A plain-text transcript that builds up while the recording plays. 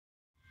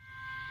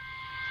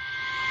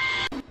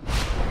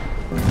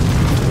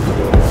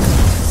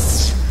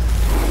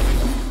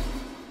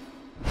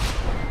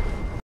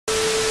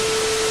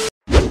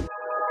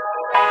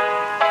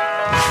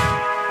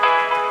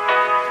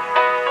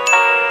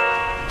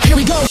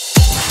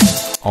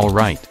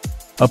Alright.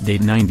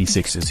 Update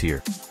 96 is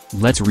here.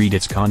 Let's read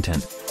its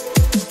content.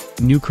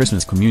 New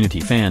Christmas community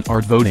fan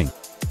art voting.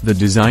 The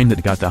design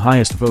that got the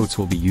highest votes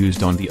will be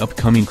used on the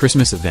upcoming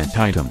Christmas event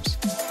items.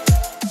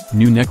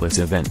 New necklace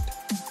event.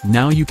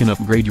 Now you can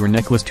upgrade your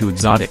necklace to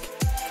exotic.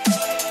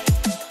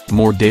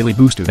 More daily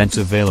boost events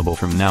available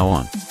from now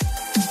on.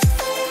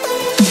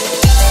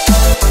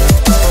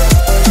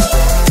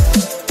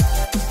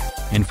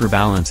 And for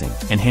balancing,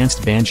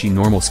 enhanced Banshee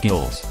normal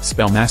skills,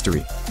 spell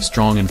mastery,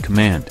 strong and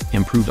command,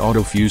 improved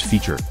auto fuse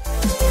feature.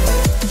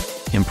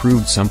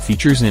 Improved some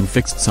features and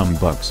fixed some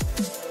bugs.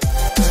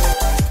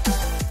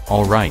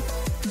 Alright.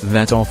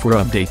 That's all for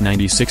update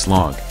 96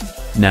 log.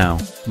 Now,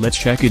 let's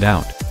check it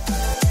out.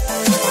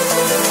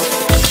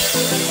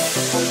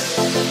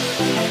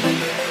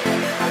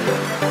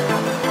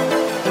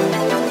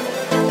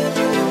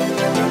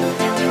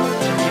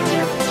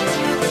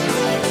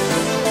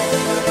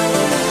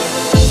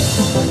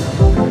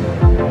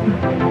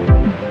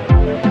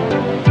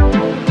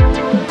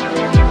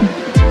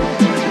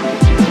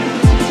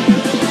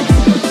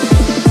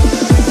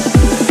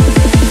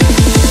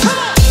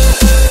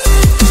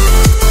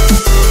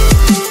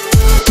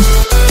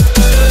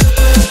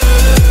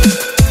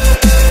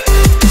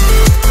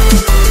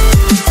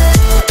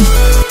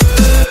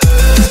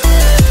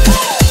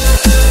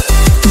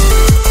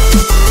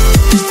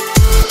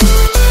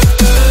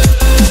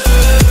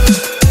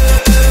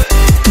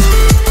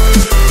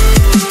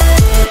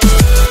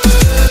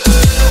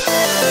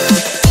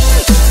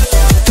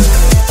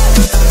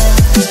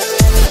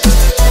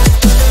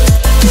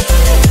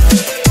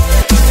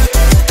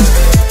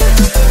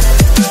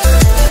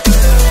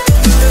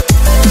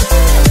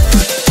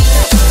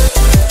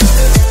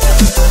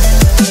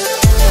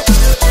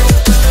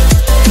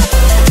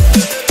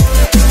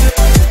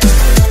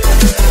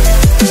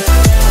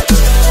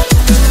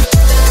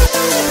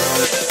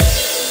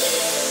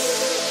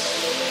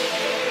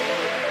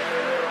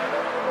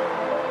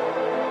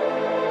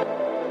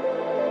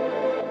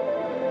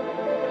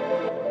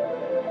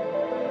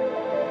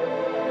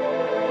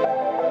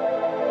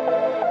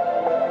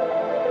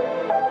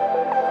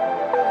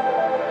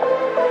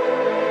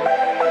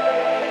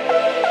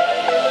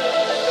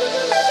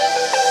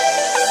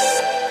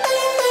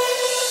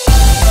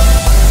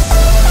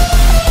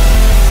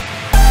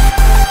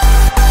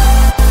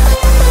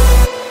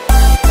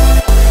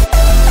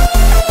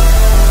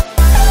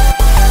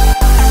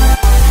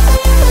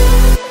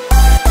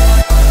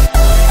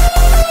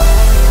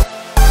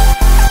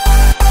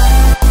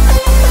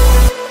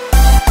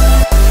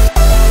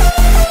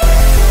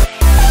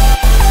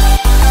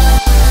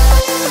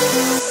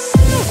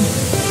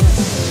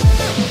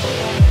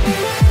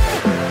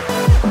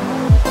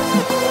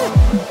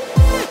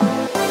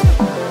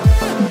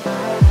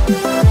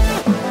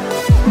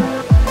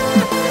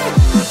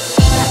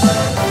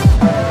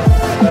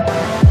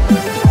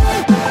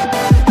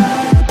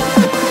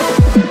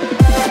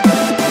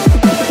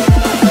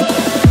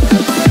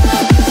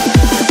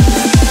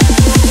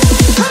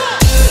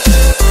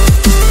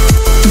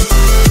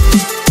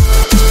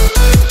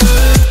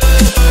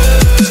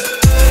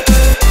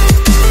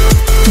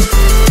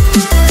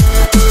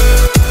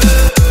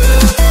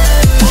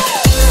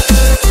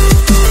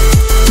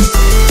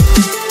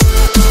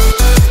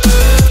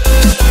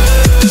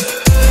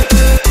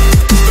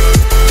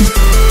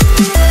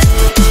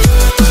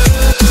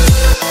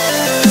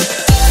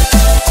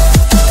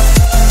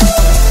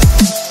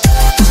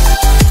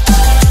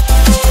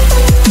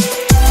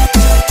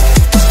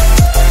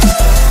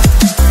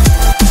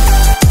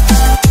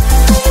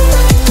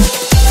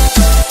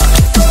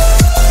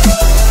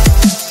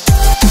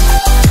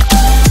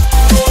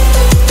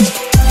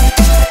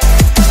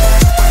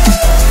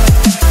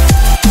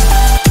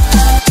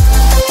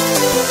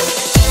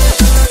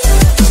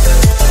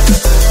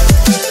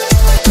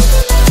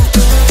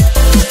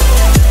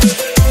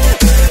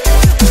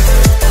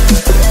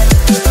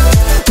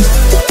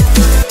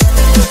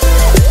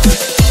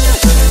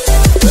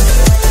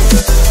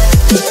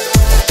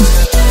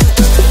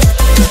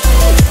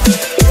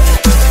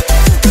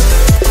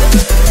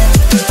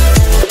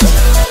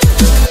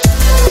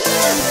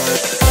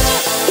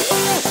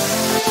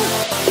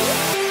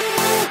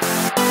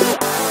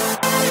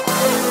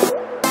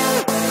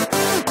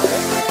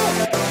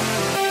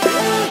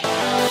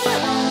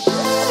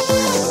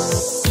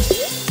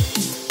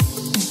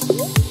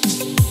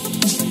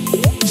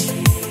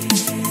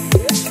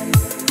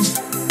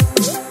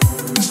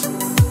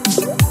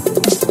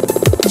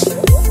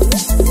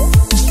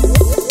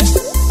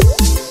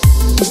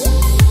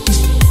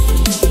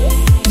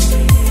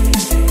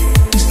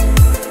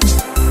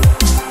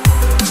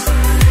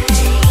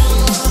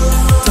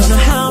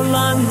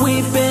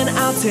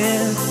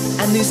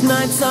 And these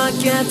nights are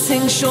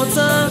getting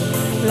shorter,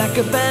 like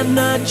a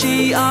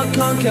energy I'll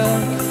conquer.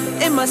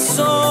 In my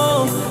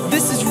soul,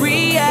 this is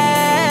real.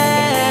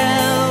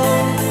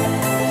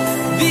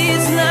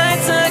 These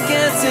nights are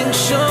getting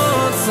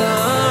shorter.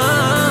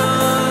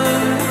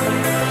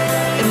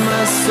 In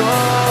my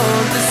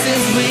soul, this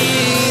is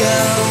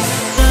real.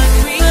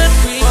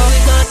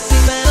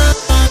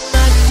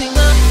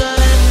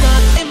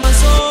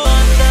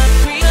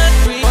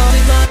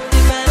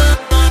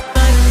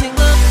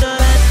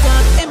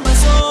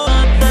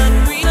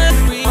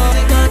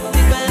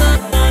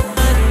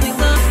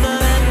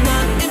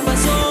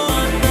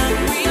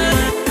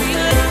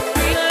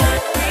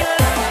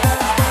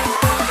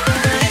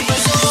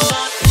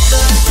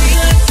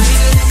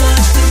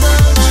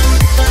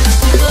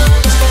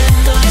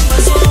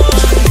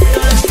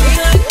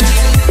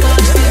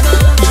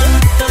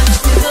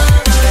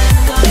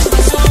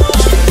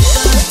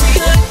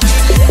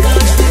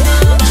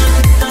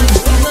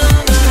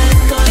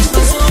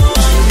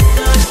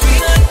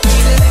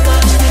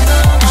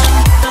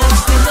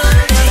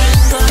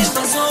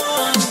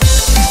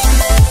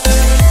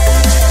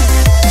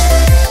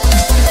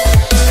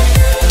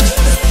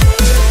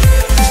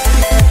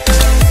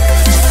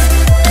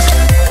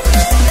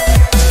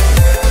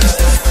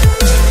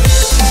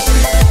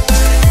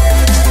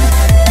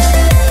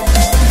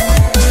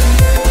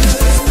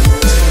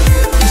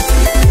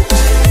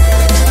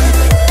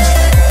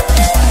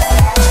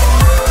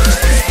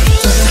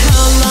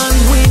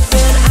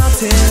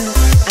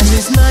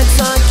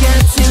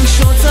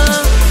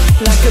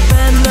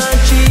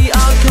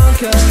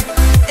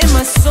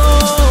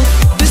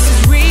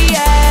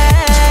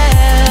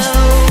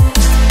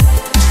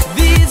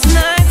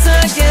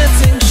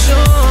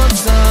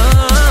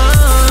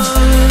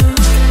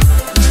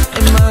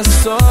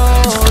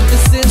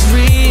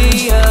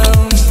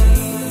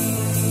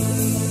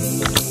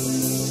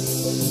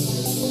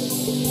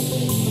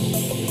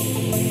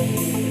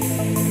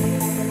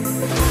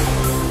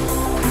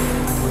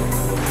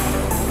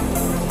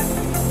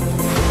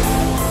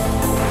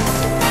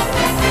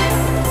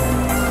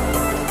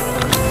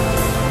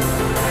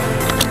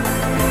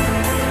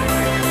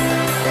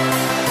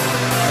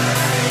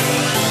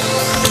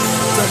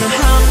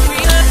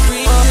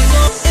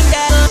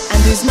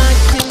 These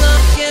nights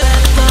get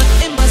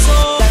stuck in my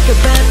soul like a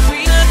bad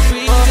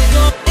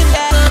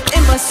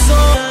in my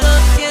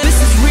soul.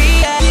 This is real.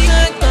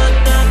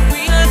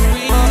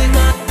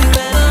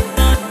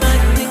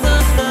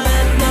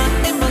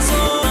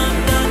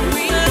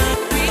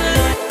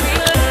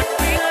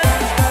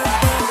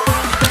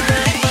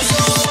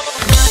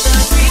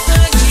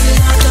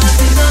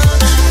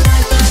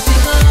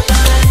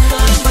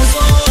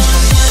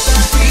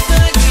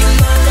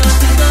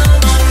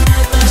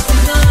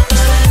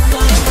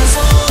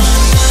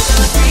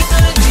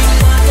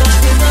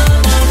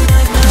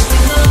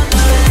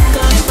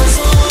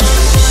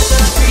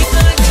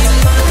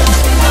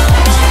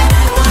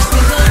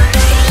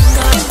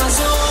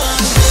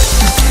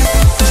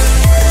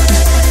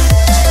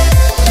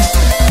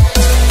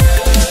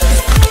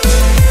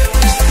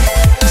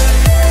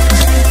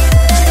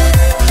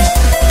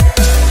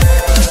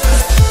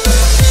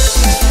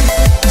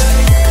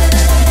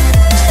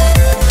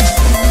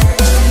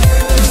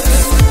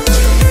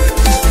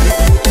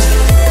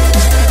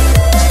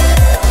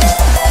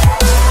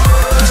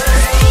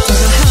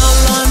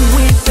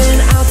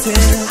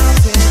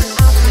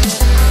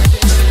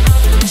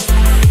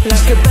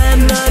 Like a bad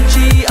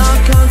energy,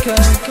 I'll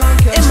conquer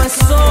in my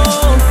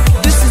soul.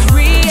 This is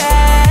real.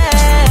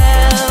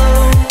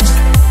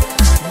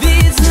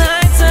 These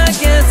nights are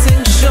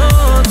getting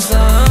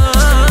shorter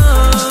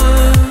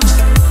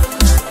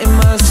in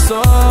my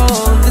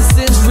soul. This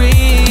is